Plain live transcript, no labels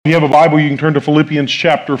If you have a Bible, you can turn to Philippians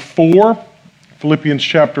chapter 4. Philippians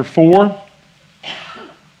chapter 4.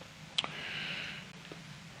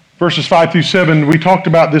 Verses 5 through 7. We talked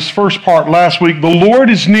about this first part last week. The Lord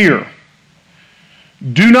is near.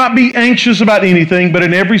 Do not be anxious about anything, but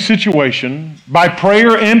in every situation, by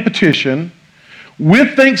prayer and petition,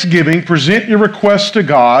 with thanksgiving, present your requests to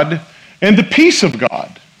God, and the peace of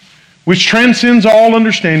God, which transcends all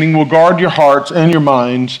understanding, will guard your hearts and your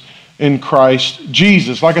minds in Christ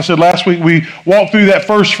Jesus. Like I said last week, we walked through that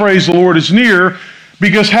first phrase, the Lord is near,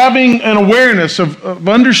 because having an awareness of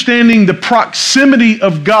understanding the proximity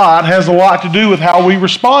of God has a lot to do with how we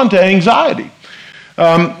respond to anxiety.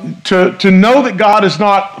 To know that God is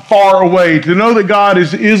not far away, to know that God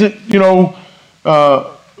isn't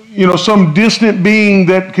some distant being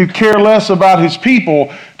that could care less about his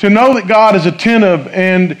people, to know that God is attentive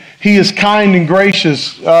and he is kind and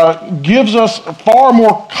gracious gives us far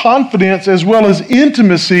more confidence as well as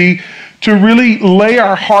intimacy to really lay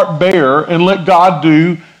our heart bare and let God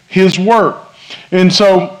do his work. And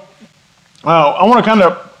so I want to kind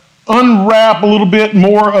of unwrap a little bit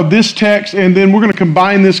more of this text, and then we're going to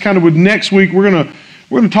combine this kind of with next week. We're going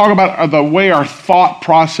to talk about the way our thought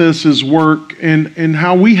processes work and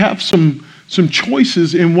how we have some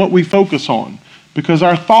choices in what we focus on, because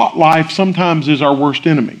our thought life sometimes is our worst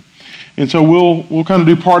enemy. And so we'll kind of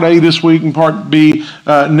do part A this week and part B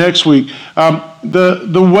next week.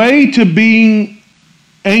 The way to being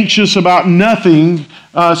anxious about nothing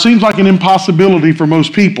seems like an impossibility for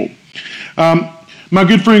most people. My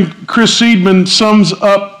good friend Chris Seidman sums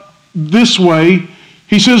up this way.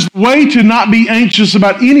 He says, the way to not be anxious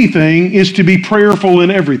about anything is to be prayerful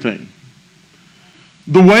in everything.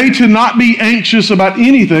 The way to not be anxious about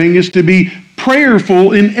anything is to be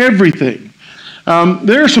prayerful in everything.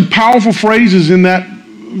 There are some powerful phrases in that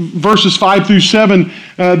verses 5 through 7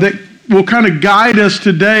 that will kind of guide us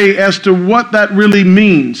today as to what that really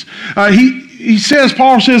means.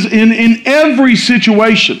 Paul says, in every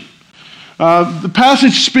situation. The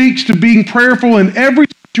passage speaks to being prayerful in every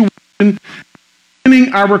situation,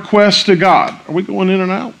 sending our requests to God. Are we going in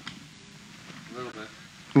and out? A little bit.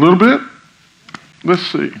 A little bit? Let's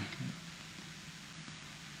see.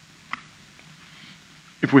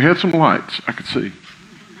 If we had some lights, I could see.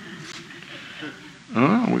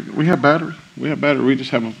 Oh, we have battery. We have battery. We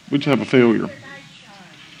just have a failure.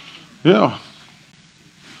 Yeah.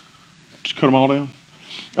 Just cut them all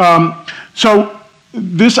down. So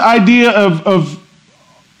this idea of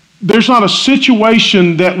there's not a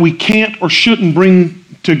situation that we can't or shouldn't bring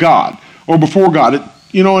to God or before God.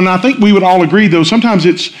 And I think we would all agree, though, sometimes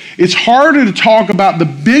it's harder to talk about the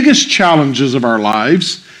biggest challenges of our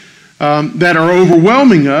lives that are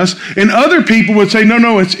overwhelming us. And other people would say,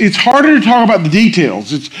 no, it's harder to talk about the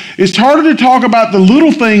details. It's harder to talk about the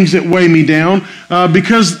little things that weigh me down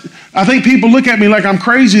because I think people look at me like I'm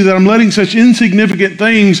crazy that I'm letting such insignificant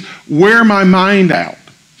things wear my mind out.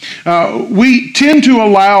 We tend to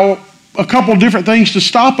allow a couple different things to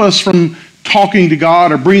stop us from talking to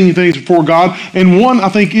God or bringing things before God. And one, I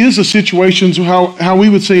think, is a situation, how we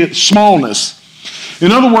would say it, smallness.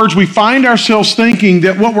 In other words, we find ourselves thinking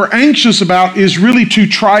that what we're anxious about is really too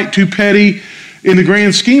trite, too petty in the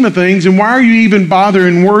grand scheme of things, and why are you even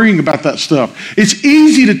bothering worrying about that stuff? It's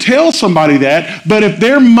easy to tell somebody that, but if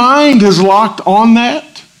their mind is locked on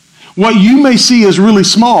that, what you may see as really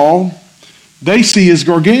small, they see as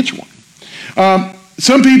gargantuan.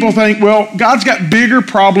 Some people think, well, God's got bigger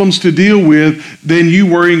problems to deal with than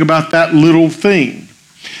you worrying about that little thing.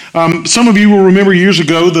 Some of you will remember years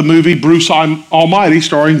ago the movie Bruce Almighty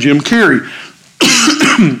starring Jim Carrey.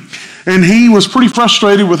 And he was pretty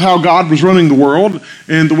frustrated with how God was running the world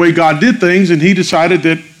and the way God did things, and he decided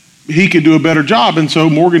that he could do a better job. And so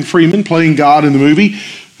Morgan Freeman, playing God in the movie,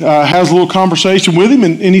 has a little conversation with him,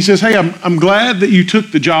 and he says, hey, I'm glad that you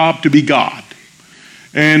took the job to be God.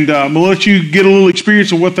 And I'm going to let you get a little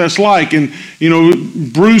experience of what that's like. And,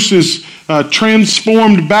 Bruce is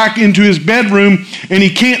transformed back into his bedroom, and he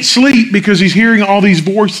can't sleep because he's hearing all these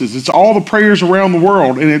voices. It's all the prayers around the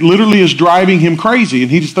world, and it literally is driving him crazy.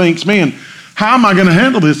 And he just thinks, man, how am I going to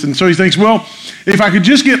handle this? And so he thinks, well, if I could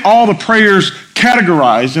just get all the prayers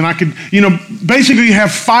categorized, and I could, basically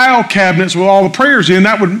have file cabinets with all the prayers in,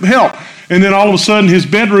 that would help. And then all of a sudden, his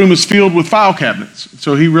bedroom is filled with file cabinets.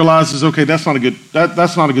 So he realizes, okay, that's not a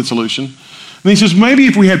good solution. And he says, maybe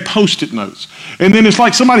if we had Post-it notes. And then it's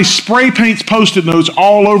like somebody spray paints Post-it notes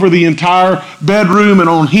all over the entire bedroom and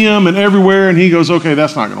on him and everywhere. And he goes, okay,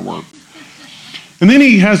 that's not going to work. And then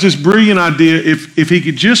he has this brilliant idea, if he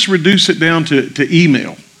could just reduce it down to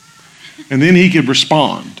email, and then he could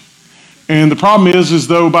respond. And the problem is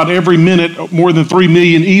though about every minute, more than 3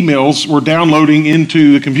 million emails were downloading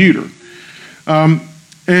into the computer.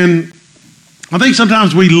 And I think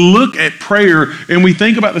sometimes we look at prayer and we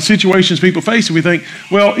think about the situations people face and we think,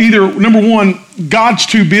 well, either, number one, God's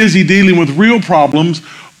too busy dealing with real problems,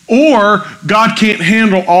 or God can't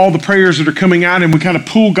handle all the prayers that are coming out, and we kind of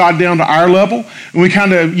pull God down to our level, and we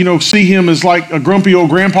kind of, see him as like a grumpy old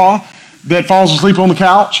grandpa that falls asleep on the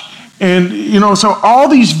couch. And, so all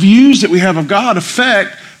these views that we have of God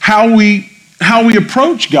affect how we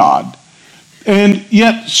approach God. And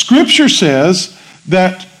yet Scripture says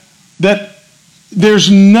that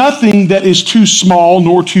there's nothing that is too small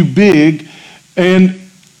nor too big. And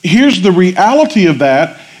here's the reality of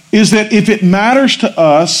that, is that if it matters to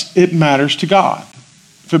us, it matters to God.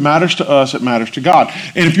 If it matters to us, it matters to God.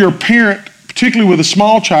 And if you're a parent, particularly with a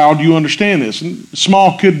small child, you understand this. And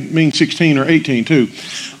small could mean 16 or 18 too.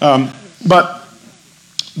 But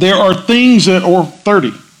there are things or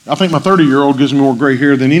 30. I think my 30-year-old gives me more gray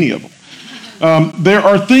hair than any of them. There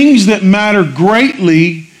are things that matter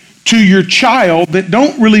greatly to your child that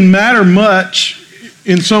don't really matter much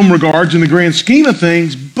in some regards in the grand scheme of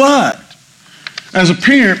things, but as a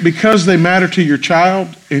parent, because they matter to your child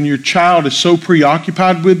and your child is so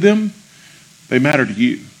preoccupied with them, they matter to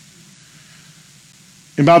you.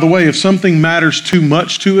 And by the way, if something matters too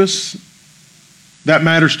much to us, that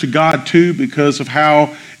matters to God too, because of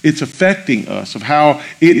how it's affecting us, of how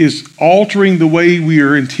it is altering the way we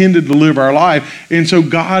are intended to live our life. And so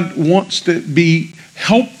God wants to be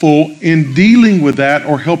helpful in dealing with that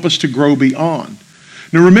or help us to grow beyond.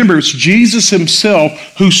 Now remember, it's Jesus himself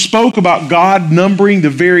who spoke about God numbering the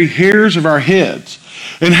very hairs of our heads,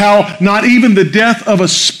 and how not even the death of a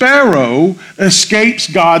sparrow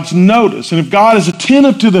escapes God's notice. And if God is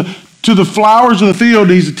attentive to the flowers of the field,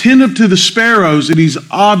 he's attentive to the sparrows, and he's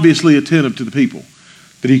obviously attentive to the people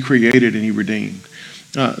that he created and he redeemed.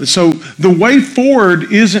 So the way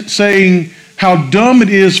forward isn't saying how dumb it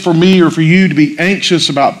is for me or for you to be anxious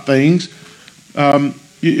about things.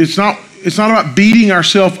 It's not about beating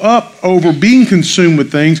ourselves up over being consumed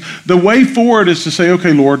with things. The way forward is to say,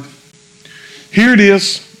 okay, Lord, here it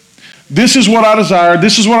is. This is what I desire.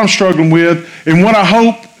 This is what I'm struggling with. And what I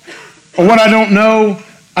hope or what I don't know,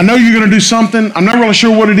 I know you're going to do something. I'm not really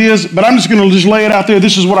sure what it is, but I'm just going to just lay it out there.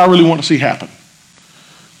 This is what I really want to see happen.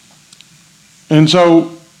 And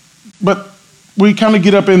so, but we kind of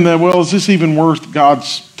get up in the, well, is this even worth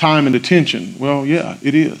God's time and attention? Well, yeah,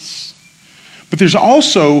 it is. But there's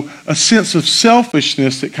also a sense of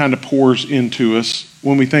selfishness that kind of pours into us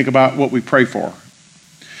when we think about what we pray for.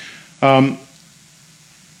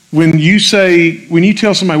 When you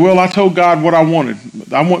tell somebody, well, I told God what I wanted.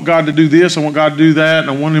 I want God to do this, I want God to do that, and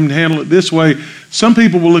I want him to handle it this way. Some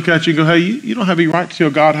people will look at you and go, hey, you don't have any right to tell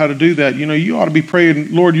God how to do that. You ought to be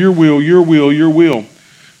praying, Lord, your will, your will, your will.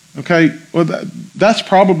 Okay, well, that's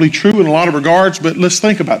probably true in a lot of regards, but let's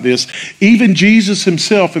think about this. Even Jesus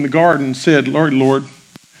himself in the garden said, Lord,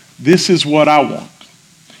 this is what I want.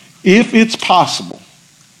 If it's possible,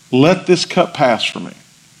 let this cup pass from me.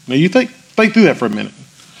 Now you think through that for a minute.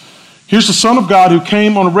 Here's the Son of God who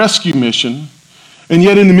came on a rescue mission, and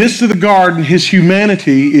yet in the midst of the garden, his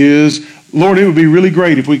humanity is, Lord, it would be really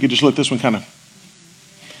great if we could just let this one kind of...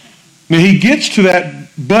 Now he gets to that,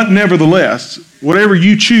 but nevertheless, whatever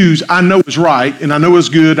you choose, I know is right, and I know is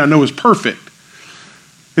good, I know is perfect.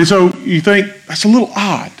 And so you think, that's a little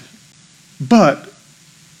odd. But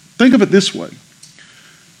think of it this way.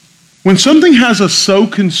 When something has us so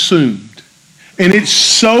consumed, and it's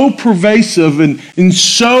so pervasive and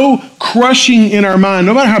so crushing in our mind,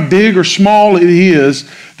 no matter how big or small it is,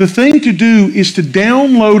 the thing to do is to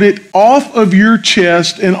download it off of your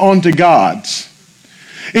chest and onto God's.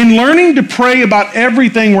 In learning to pray about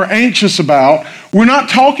everything we're anxious about, we're not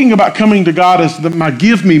talking about coming to God as my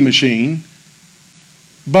give me machine,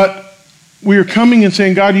 but we are coming and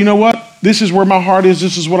saying, God, you know what? This is where my heart is.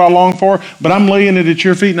 This is what I long for, but I'm laying it at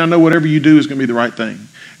your feet, and I know whatever you do is going to be the right thing.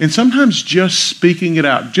 And sometimes just speaking it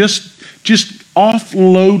out, just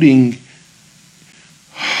offloading,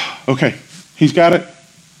 okay, he's got it.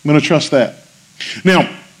 I'm going to trust that. Now,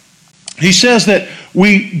 he says that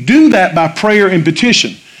we do that by prayer and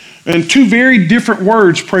petition. And two very different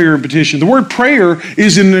words, prayer and petition. The word prayer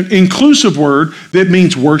is an inclusive word that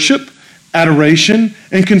means worship, adoration,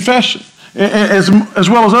 and confession, as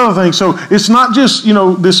well as other things. So it's not just,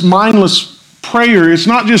 this mindless prayer. It's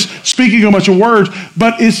not just speaking a bunch of words,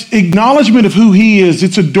 but it's acknowledgement of who he is.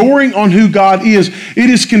 It's adoring on who God is.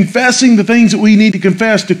 It is confessing the things that we need to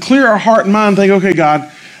confess to clear our heart and mind and think, okay,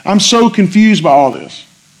 God, I'm so confused by all this.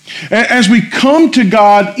 As we come to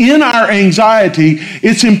God in our anxiety,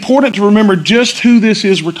 it's important to remember just who this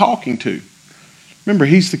is we're talking to. Remember,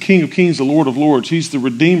 He's the King of Kings, the Lord of Lords. He's the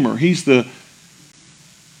Redeemer. He's the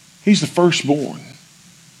firstborn.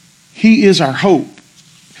 He is our hope.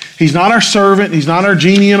 He's not our servant. He's not our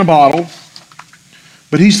genie in a bottle.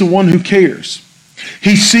 But He's the one who cares.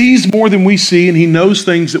 He sees more than we see, and He knows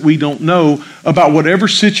things that we don't know about whatever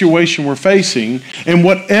situation we're facing and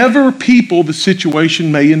whatever people the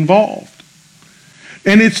situation may involve.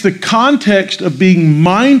 And it's the context of being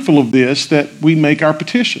mindful of this that we make our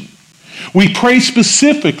petition. We pray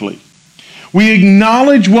specifically. We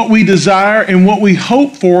acknowledge what we desire and what we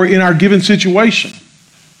hope for in our given situation,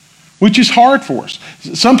 which is hard for us.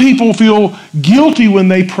 Some people feel guilty when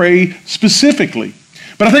they pray specifically.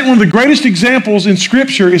 But I think one of the greatest examples in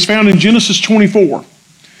Scripture is found in Genesis 24.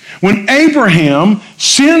 When Abraham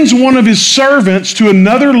sends one of his servants to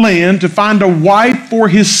another land to find a wife for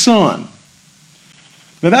his son.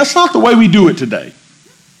 Now, that's not the way we do it today.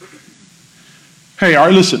 Hey, all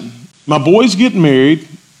right, listen. My boy's getting married.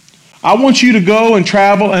 I want you to go and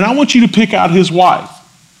travel, and I want you to pick out his wife.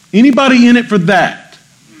 Anybody in it for that?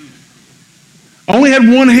 I only had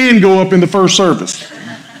one hand go up in the first service.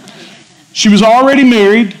 She was already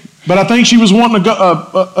married, but I think she was wanting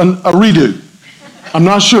a redo. I'm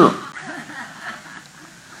not sure.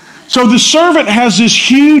 So the servant has this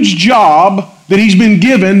huge job that he's been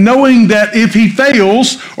given, knowing that if he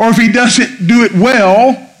fails or if he doesn't do it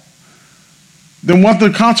well, then what the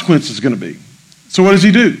consequence is going to be. So what does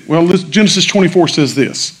he do? Well, Genesis 24 says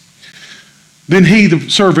this. Then he, the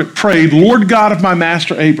servant, prayed, Lord God of my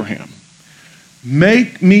master Abraham,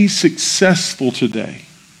 make me successful today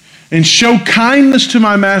and show kindness to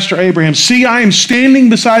my master Abraham. See, I am standing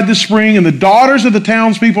beside the spring, and the daughters of the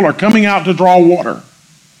townspeople are coming out to draw water.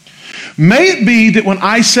 May it be that when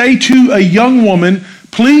I say to a young woman,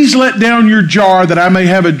 please let down your jar that I may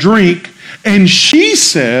have a drink, and she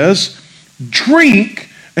says, drink,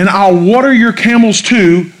 and I'll water your camels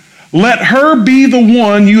too, let her be the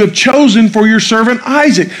one you have chosen for your servant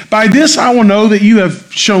Isaac. By this I will know that you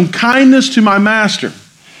have shown kindness to my master.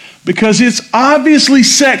 Because it's obviously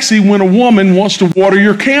sexy when a woman wants to water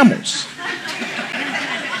your camels.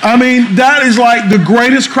 I mean, that is like the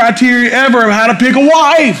greatest criteria ever of how to pick a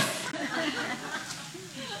wife.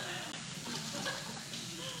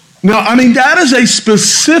 Now, I mean, that is a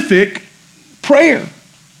specific prayer.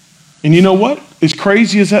 And you know what? As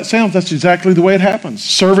crazy as that sounds, that's exactly the way it happens.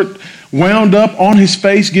 Servant wound up on his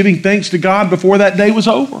face giving thanks to God before that day was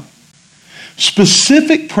over.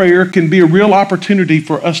 Specific prayer can be a real opportunity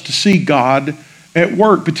for us to see God at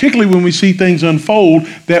work, particularly when we see things unfold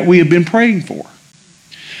that we have been praying for.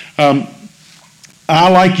 I,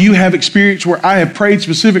 like you, have experience where I have prayed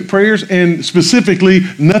specific prayers and specifically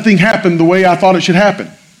nothing happened the way I thought it should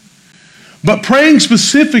happen. But praying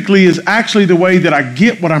specifically is actually the way that I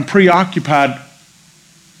get what I'm preoccupied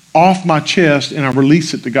off my chest and I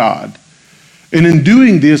release it to God. And in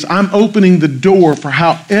doing this, I'm opening the door for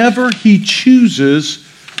however He chooses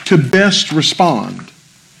to best respond.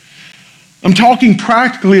 I'm talking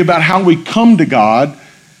practically about how we come to God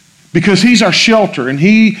because He's our shelter and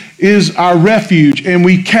He is our refuge, and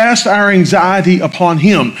we cast our anxiety upon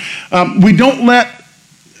Him. We don't let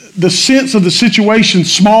the sense of the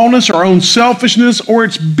situation's smallness, our own selfishness, or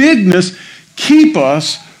its bigness keep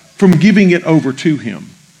us from giving it over to Him.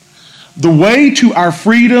 The way to our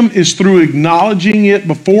freedom is through acknowledging it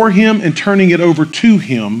before Him and turning it over to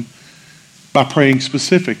Him by praying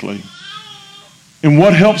specifically. And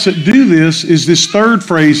what helps it do this is this third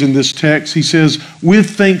phrase in this text. He says,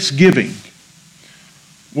 with thanksgiving.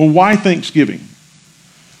 Well, why thanksgiving?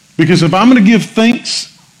 Because if I'm going to give thanks,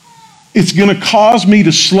 it's going to cause me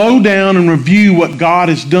to slow down and review what God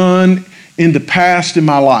has done in the past in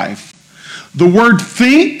my life. The word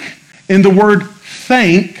think and the word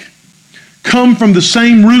thank come from the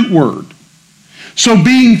same root word. So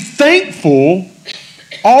being thankful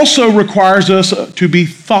also requires us to be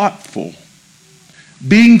thoughtful.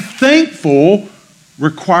 Being thankful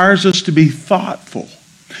requires us to be thoughtful.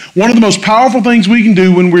 One of the most powerful things we can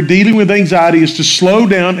do when we're dealing with anxiety is to slow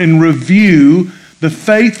down and review the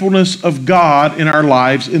faithfulness of God in our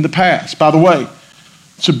lives in the past. By the way,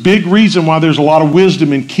 it's a big reason why there's a lot of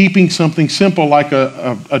wisdom in keeping something simple like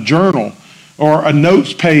a journal or a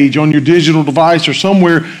notes page on your digital device or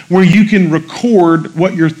somewhere where you can record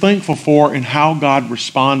what you're thankful for and how God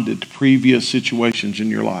responded to previous situations in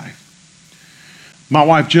your life. My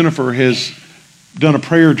wife Jennifer has done a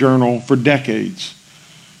prayer journal for decades.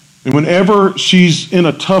 And whenever she's in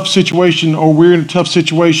a tough situation or we're in a tough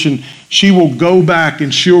situation, she will go back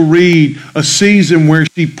and she'll read a season where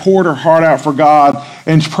she poured her heart out for God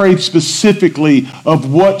and prayed specifically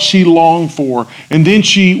of what she longed for. And then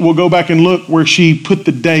she will go back and look where she put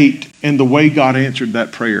the date and the way God answered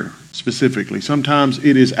that prayer specifically. Sometimes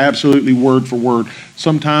it is absolutely word for word.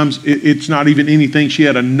 Sometimes it's not even anything she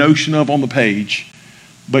had a notion of on the page,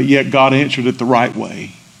 but yet God answered it the right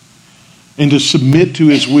way. And to submit to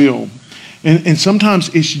his will. And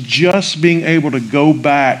sometimes it's just being able to go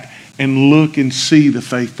back and look and see the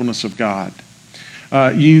faithfulness of God.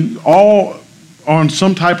 You all on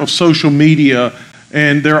some type of social media,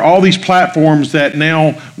 and there are all these platforms that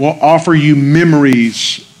now will offer you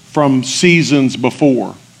memories from seasons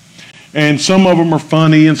before. And some of them are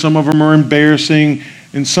funny, and some of them are embarrassing,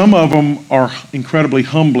 and some of them are incredibly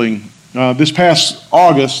humbling. This past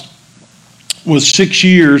August was 6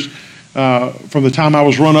 years from the time I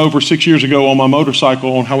was run over 6 years ago on my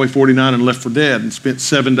motorcycle on Highway 49 and left for dead and spent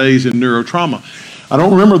 7 days in neurotrauma. I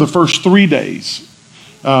don't remember the first 3 days,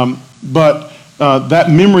 but that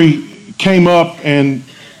memory came up, and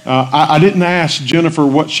I didn't ask Jennifer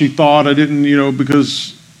what she thought. I didn't,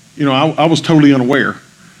 because, I was totally unaware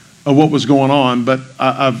of what was going on, but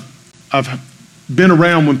I've been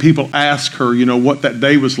around when people ask her, what that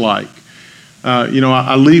day was like.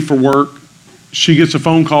 I leave for work. She gets a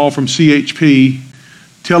phone call from CHP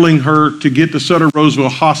telling her to get to Sutter-Roseville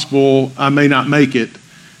Hospital. I may not make it.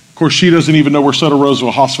 Of course, she doesn't even know where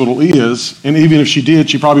Sutter-Roseville Hospital is, and even if she did,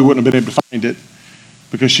 she probably wouldn't have been able to find it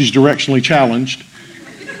because she's directionally challenged.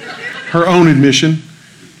 Her own admission.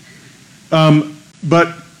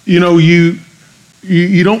 But,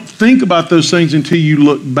 you don't think about those things until you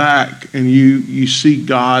look back and you see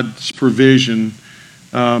God's provision.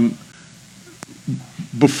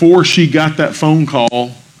 Before she got that phone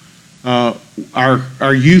call,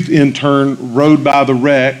 our youth intern rode by the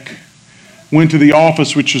wreck, went to the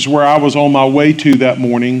office, which is where I was on my way to that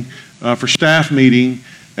morning for staff meeting,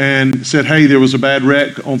 and said, hey, there was a bad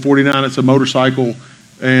wreck on 49. It's a motorcycle.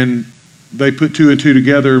 And they put 2 and 2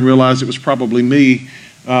 together and realized it was probably me.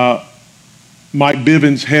 Mike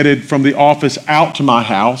Bivens headed from the office out to my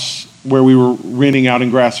house where we were renting out in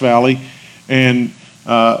Grass Valley, and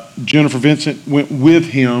Jennifer Vincent went with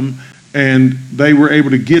him, and they were able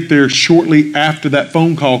to get there shortly after that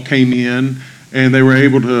phone call came in, and they were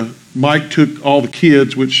able to, Mike took all the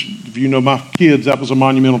kids, which if you know my kids, that was a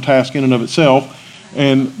monumental task in and of itself,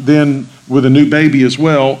 and then with a new baby as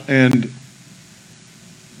well, and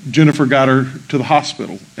Jennifer got her to the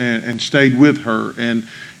hospital and stayed with her, and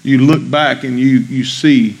you look back and you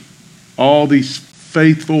see all these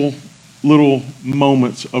faithful little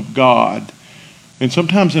moments of God. And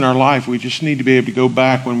sometimes in our life, we just need to be able to go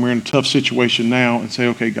back when we're in a tough situation now and say,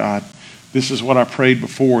 okay, God, this is what I prayed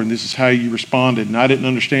before, and this is how you responded. And I didn't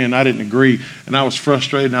understand, I didn't agree, and I was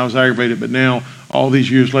frustrated and I was aggravated. But now, all these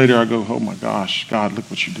years later, I go, oh my gosh, God, look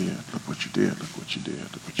what you did. Look what you did. Look what you did.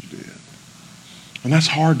 Look what you did. And that's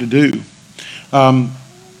hard to do.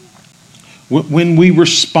 When we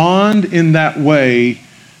respond in that way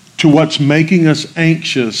to what's making us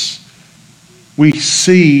anxious, we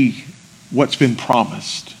see what's been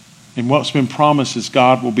promised. And what's been promised is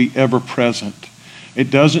God will be ever present.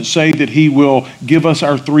 It doesn't say that he will give us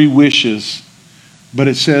our 3 wishes, but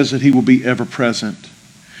it says that he will be ever present.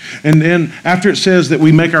 And then after it says that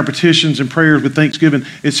we make our petitions and prayers with thanksgiving,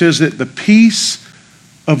 it says that the peace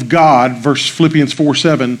of God, verse Philippians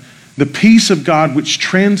 4:7, the peace of God which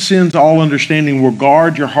transcends all understanding will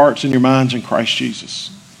guard your hearts and your minds in Christ Jesus.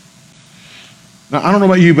 Now, I don't know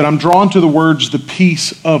about you, but I'm drawn to the words, the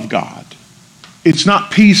peace of God. It's not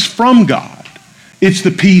peace from God. It's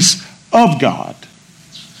the peace of God.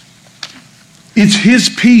 It's his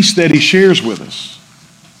peace that he shares with us.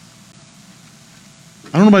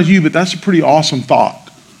 I don't know about you, but that's a pretty awesome thought.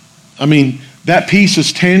 I mean, that peace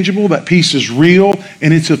is tangible, that peace is real,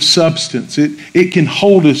 and it's of substance. It can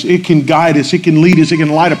hold us, it can guide us, it can lead us, it can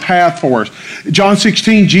light a path for us. John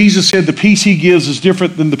 16, Jesus said the peace he gives is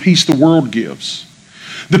different than the peace the world gives.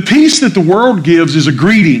 The peace that the world gives is a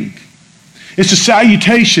greeting. It's a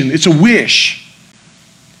salutation, it's a wish.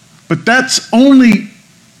 But that's the only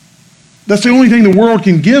thing the world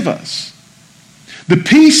can give us. The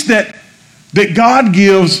peace that God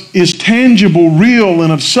gives is tangible, real,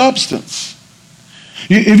 and of substance.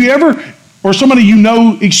 Have you ever, or somebody you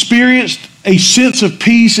know, experienced a sense of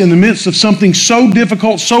peace in the midst of something so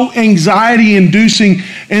difficult, so anxiety-inducing,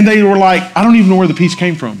 and they were like, I don't even know where the peace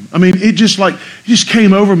came from. I mean, it just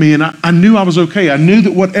came over me, and I knew I was okay. I knew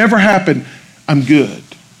that whatever happened, I'm good.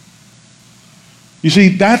 You see,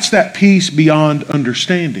 that's that peace beyond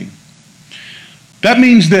understanding. That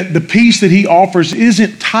means that the peace that he offers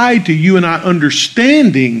isn't tied to you and I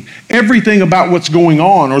understanding everything about what's going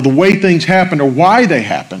on or the way things happen or why they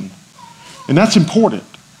happen. And that's important.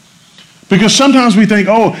 Because sometimes we think,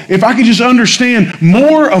 oh, if I could just understand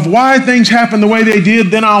more of why things happen the way they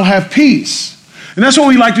did, then I'll have peace. And that's what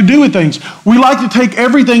we like to do with things. We like to take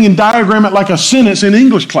everything and diagram it like a sentence in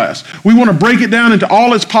English class. We want to break it down into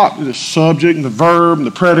all its the subject and the verb and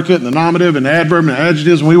the predicate and the nominative and the adverb and the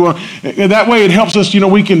adjectives. And that way it helps us,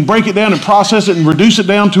 we can break it down and process it and reduce it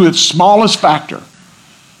down to its smallest factor.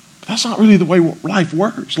 But that's not really the way life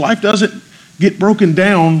works. Life doesn't get broken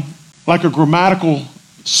down like a grammatical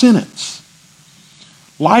sentence.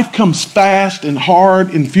 Life comes fast and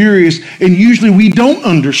hard and furious, and usually we don't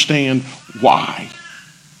understand why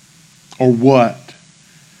or what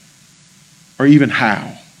or even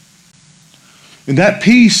how. And that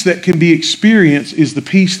peace that can be experienced is the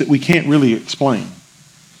peace that we can't really explain.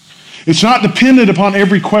 It's not dependent upon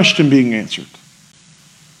every question being answered,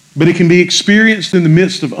 but it can be experienced in the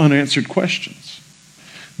midst of unanswered questions.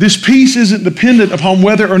 This peace isn't dependent upon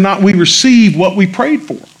whether or not we receive what we prayed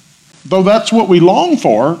for. Though that's what we long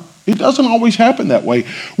for, it doesn't always happen that way.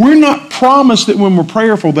 We're not promised that when we're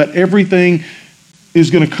prayerful that everything is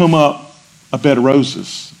going to come up a bed of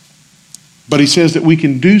roses. But he says that we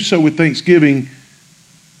can do so with thanksgiving,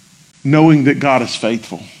 knowing that God is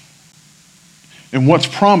faithful. And what's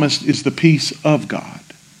promised is the peace of God.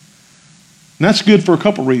 And that's good for a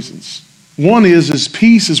couple reasons. One is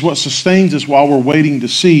peace is what sustains us while we're waiting to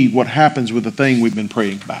see what happens with the thing we've been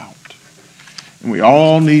praying about. And we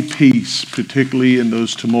all need peace, particularly in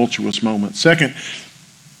those tumultuous moments. Second,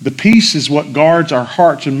 the peace is what guards our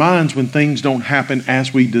hearts and minds when things don't happen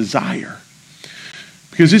as we desire.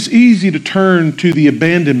 Because it's easy to turn to the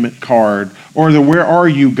abandonment card, or the where are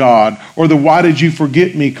you, God, or the why did you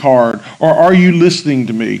forget me card, or are you listening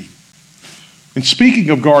to me? And speaking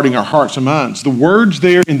of guarding our hearts and minds, the words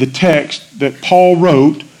there in the text that Paul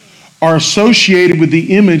wrote are associated with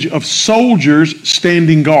the image of soldiers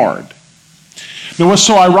standing guard. Now, what's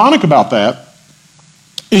so ironic about that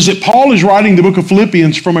is that Paul is writing the book of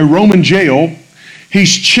Philippians from a Roman jail.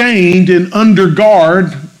 He's chained and under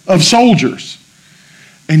guard of soldiers.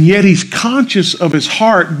 And yet he's conscious of his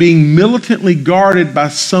heart being militantly guarded by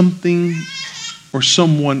something or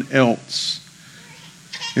someone else.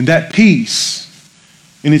 And that peace,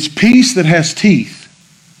 and it's peace that has teeth.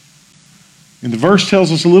 And the verse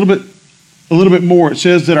tells us a little bit more. It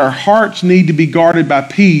says that our hearts need to be guarded by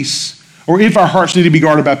peace. Or if our hearts need to be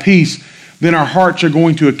guarded by peace, then our hearts are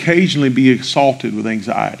going to occasionally be assaulted with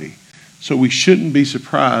anxiety. So we shouldn't be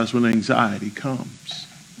surprised when anxiety comes,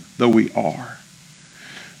 though we are.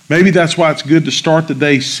 Maybe that's why it's good to start the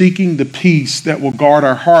day seeking the peace that will guard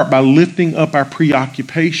our heart by lifting up our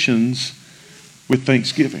preoccupations with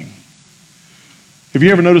thanksgiving. Have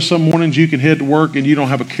you ever noticed some mornings you can head to work and you don't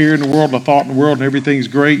have a care in the world, a thought in the world, and everything's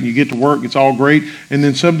great, and you get to work, it's all great, and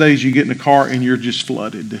then some days you get in the car and you're just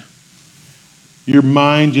flooded. Your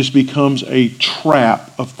mind just becomes a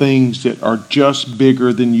trap of things that are just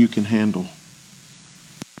bigger than you can handle.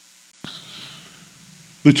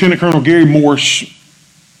 Lieutenant Colonel Gary Morse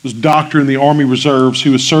was a doctor in the Army Reserves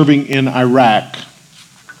who was serving in Iraq.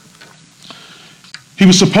 He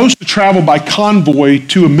was supposed to travel by convoy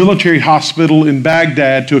to a military hospital in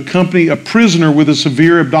Baghdad to accompany a prisoner with a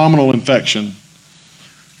severe abdominal infection.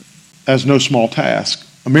 That's no small task.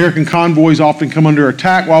 American convoys often come under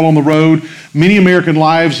attack while on the road. Many American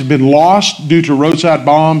lives have been lost due to roadside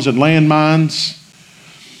bombs and landmines.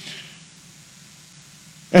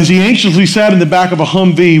 As he anxiously sat in the back of a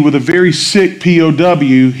Humvee with a very sick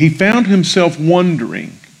POW, he found himself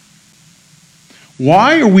wondering,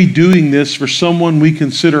 why are we doing this for someone we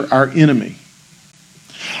consider our enemy?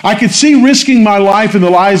 I could see risking my life and the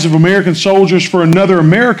lives of American soldiers for another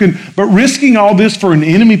American, but risking all this for an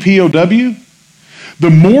enemy POW? The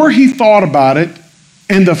more he thought about it,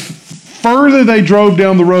 and the further they drove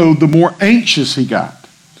down the road, the more anxious he got.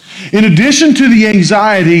 In addition to the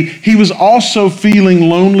anxiety, he was also feeling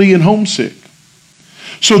lonely and homesick.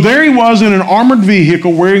 So there he was in an armored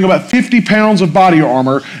vehicle wearing about 50 pounds of body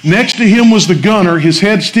armor. Next to him was the gunner, his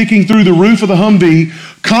head sticking through the roof of the Humvee,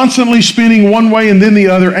 constantly spinning one way and then the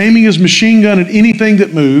other, aiming his machine gun at anything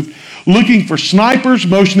that moved, looking for snipers,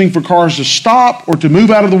 motioning for cars to stop or to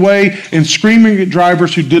move out of the way, and screaming at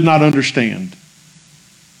drivers who did not understand.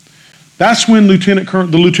 That's when the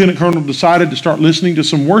lieutenant colonel decided to start listening to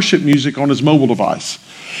some worship music on his mobile device.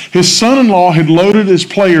 His son-in-law had loaded his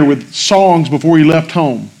player with songs before he left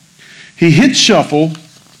home. He hit shuffle,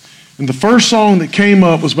 and the first song that came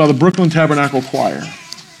up was by the Brooklyn Tabernacle Choir.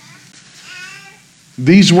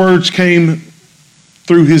 These words came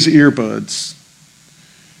through his earbuds.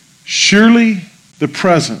 Surely the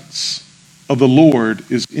presence of the Lord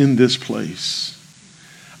is in this place.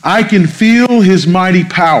 I can feel his mighty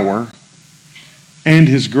power and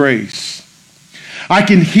his grace. I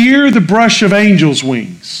can hear the brush of angels'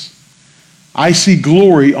 wings. I see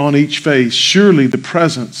glory on each face. Surely the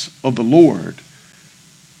presence of the Lord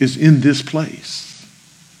is in this place.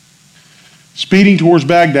 Speeding towards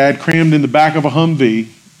Baghdad, crammed in the back of a Humvee,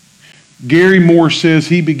 Gary Moore says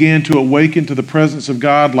he began to awaken to the presence of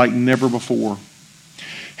God like never before.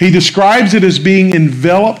 He describes it as being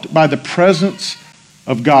enveloped by the presence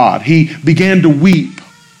of God. He began to weep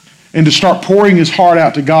and to start pouring his heart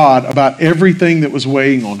out to God about everything that was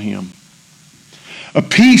weighing on him. A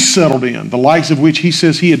peace settled in, the likes of which he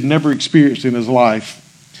says he had never experienced in his life.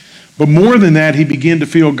 But more than that, he began to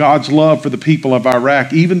feel God's love for the people of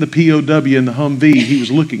Iraq, even the POW in the Humvee he was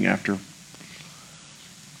looking after.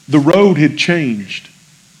 The road had changed.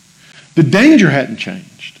 The danger hadn't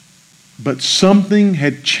changed, but something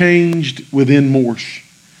had changed within Morsh.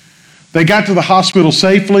 They got to the hospital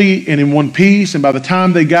safely and in one piece, and by the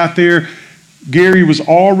time they got there, Gary was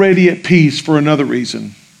already at peace for another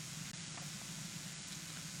reason.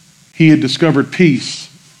 He had discovered peace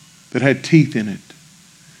that had teeth in it.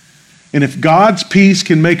 And if God's peace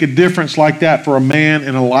can make a difference like that for a man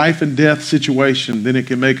in a life and death situation, then it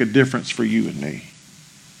can make a difference for you and me.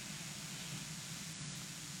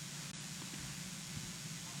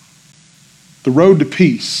 The road to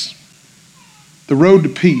peace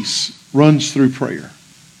runs through prayer.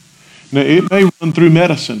 Now, it may run through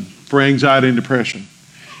medicine for anxiety and depression.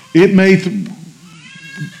 It may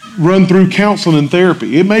run through counseling and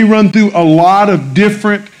therapy. It may run through a lot of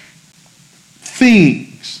different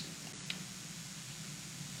things.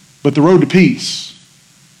 But the road to peace,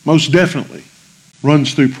 most definitely,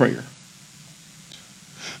 runs through prayer.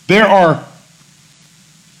 There are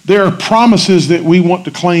promises that we want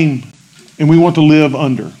to claim and we want to live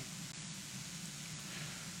under.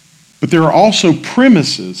 But there are also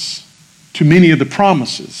premises to many of the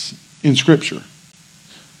promises in Scripture.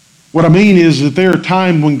 What I mean is that there are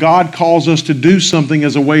times when God calls us to do something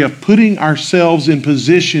as a way of putting ourselves in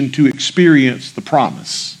position to experience the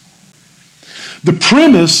promise. The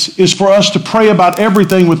premise is for us to pray about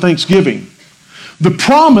everything with thanksgiving. The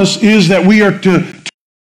promise is that we are to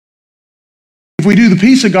if we do, the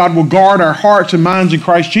peace of God will guard our hearts and minds in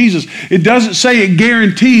Christ Jesus. It doesn't say it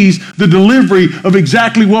guarantees the delivery of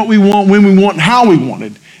exactly what we want, when we want, and how we want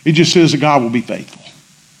it. It just says that God will be faithful.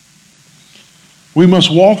 We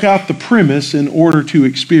must walk out the premise in order to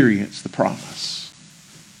experience the promise.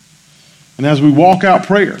 And as we walk out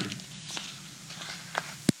prayer,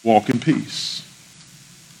 walk in peace.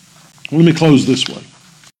 Let me close this way.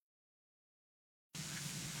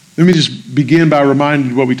 Let me just begin by reminding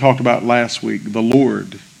you what we talked about last week. The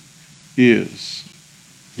Lord is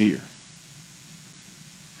near.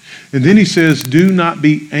 And then he says, do not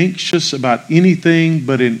be anxious about anything,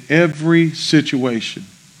 but in every situation.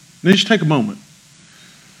 Now just take a moment.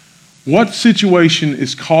 What situation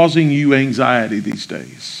is causing you anxiety these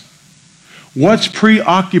days? What's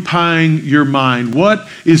preoccupying your mind? What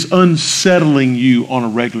is unsettling you on a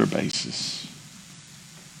regular basis?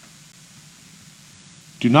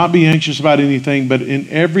 Do not be anxious about anything, but in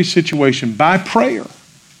every situation, by prayer.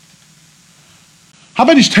 How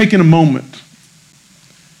about just taking a moment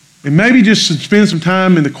and maybe just spend some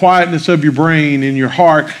time in the quietness of your brain and your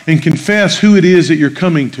heart and confess who it is that you're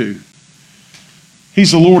coming to.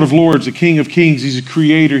 He's the Lord of Lords, the King of Kings. He's a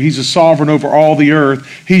creator. He's a sovereign over all the earth.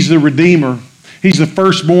 He's the Redeemer. He's the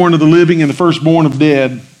firstborn of the living and the firstborn of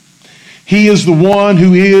dead. He is the one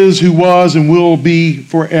who is, who was, and will be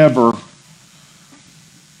forever.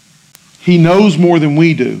 He knows more than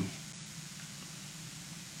we do.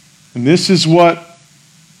 And this is what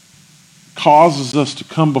causes us to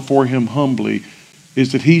come before him humbly,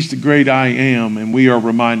 is that he's the great I am, and we are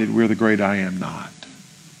reminded we're the great I am not.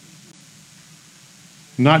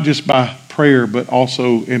 Not just by prayer, but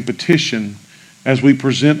also in petition as we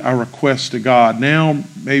present our requests to God. Now,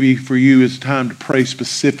 maybe for you, it's time to pray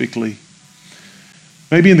specifically.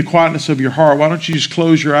 Maybe in the quietness of your heart, why don't you just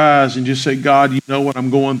close your eyes and just say, God, you know what I'm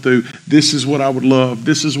going through. This is what I would love.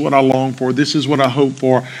 This is what I long for. This is what I hope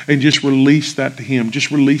for. And just release that to him.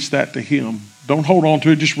 Just release that to him. Don't hold on to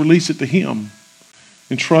it. Just release it to him.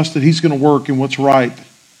 And trust that he's going to work in what's right.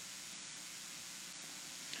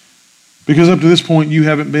 Because up to this point, you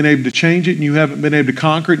haven't been able to change it, and you haven't been able to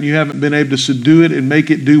conquer it, and you haven't been able to subdue it and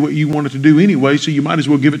make it do what you want it to do anyway, so you might as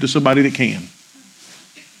well give it to somebody that can.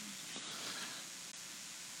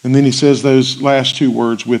 And then he says those last two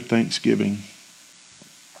words, with thanksgiving.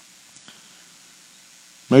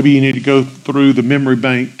 Maybe you need to go through the memory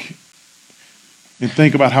bank and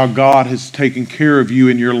think about how God has taken care of you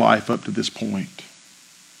in your life up to this point.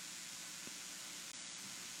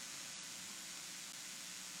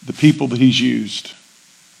 The people that he's used,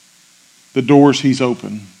 the doors he's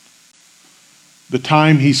opened, the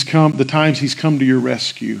times he's come to your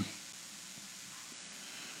rescue.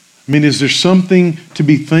 I mean, is there something to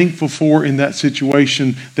be thankful for in that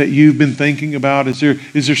situation that you've been thinking about? Is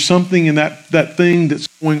there something in that thing that's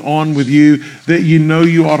going on with you that you know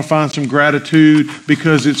you ought to find some gratitude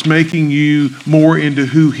because it's making you more into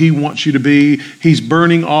who he wants you to be? He's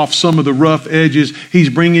burning off some of the rough edges. He's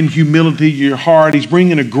bringing humility to your heart. He's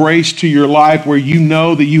bringing a grace to your life where you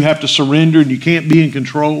know that you have to surrender and you can't be in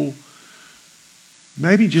control.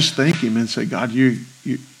 Maybe just thank him and say, God, you're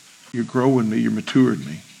growing me, you're maturing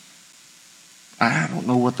me. I don't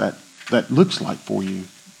know what that looks like for you.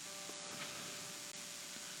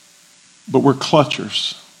 But we're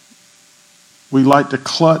clutchers. We like to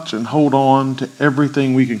clutch and hold on to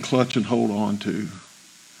everything we can clutch and hold on to.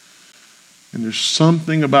 And there's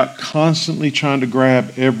something about constantly trying to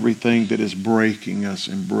grab everything that is breaking us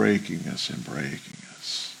and breaking us and breaking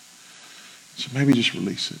us. So maybe just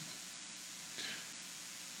release it.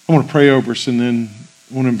 I want to pray over us, and then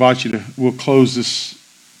I want to invite you we'll close this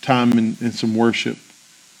time in some worship.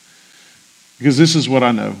 Because this is what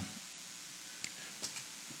I know.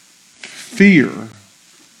 Fear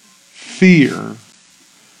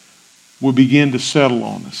will begin to settle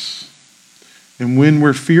on us. And when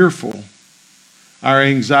we're fearful, our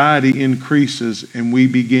anxiety increases and we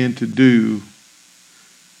begin to do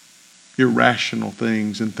irrational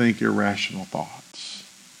things and think irrational thoughts.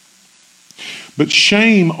 But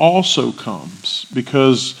shame also comes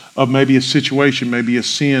because of maybe a situation, maybe a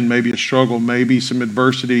sin, maybe a struggle, maybe some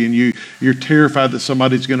adversity, and you're terrified that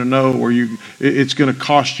somebody's going to know, or it's going to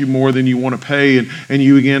cost you more than you want to pay, and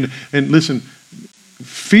you begin. And listen,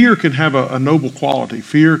 fear can have a noble quality.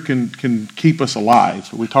 Fear can keep us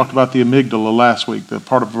alive. We talked about the amygdala last week, the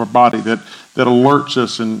part of our body that alerts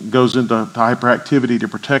us and goes into hyperactivity to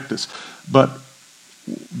protect us. But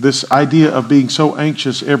this idea of being so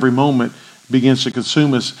anxious every moment begins to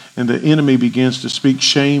consume us, and the enemy begins to speak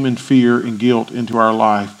shame and fear and guilt into our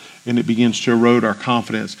life, and it begins to erode our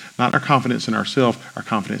confidence, not our confidence in ourselves, our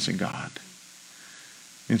confidence in God.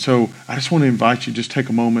 And so I just want to invite you, just take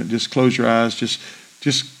a moment, just close your eyes,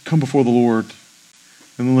 just come before the Lord,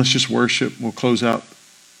 and then let's just worship. We'll close out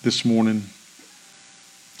this morning.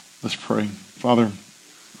 Let's pray. Father,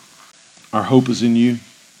 our hope is in you.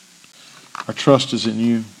 Our trust is in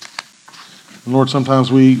you. And Lord,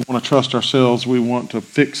 sometimes we want to trust ourselves. We want to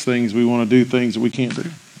fix things. We want to do things that we can't do.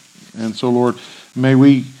 And so, Lord, may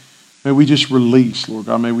we just release, Lord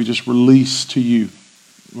God. May we just release to you.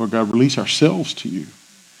 Lord God, release ourselves to you.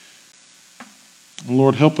 And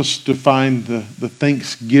Lord, help us to find the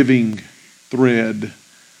thanksgiving thread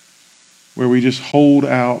where we just hold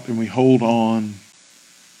out and we hold on.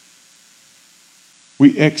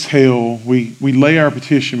 We exhale, we lay our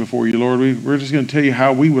petition before you, Lord. We're just going to tell you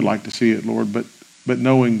how we would like to see it, Lord, but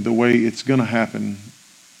knowing the way it's going to happen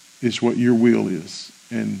is what your will is,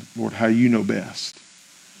 and Lord, how you know best.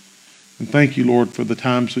 And thank you, Lord, for the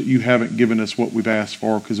times that you haven't given us what we've asked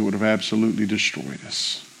for, because it would have absolutely destroyed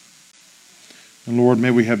us. And Lord, may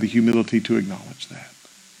we have the humility to acknowledge that.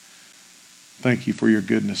 Thank you for your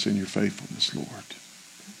goodness and your faithfulness, Lord.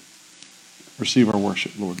 Receive our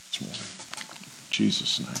worship, Lord, this morning. In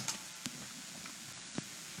Jesus' name.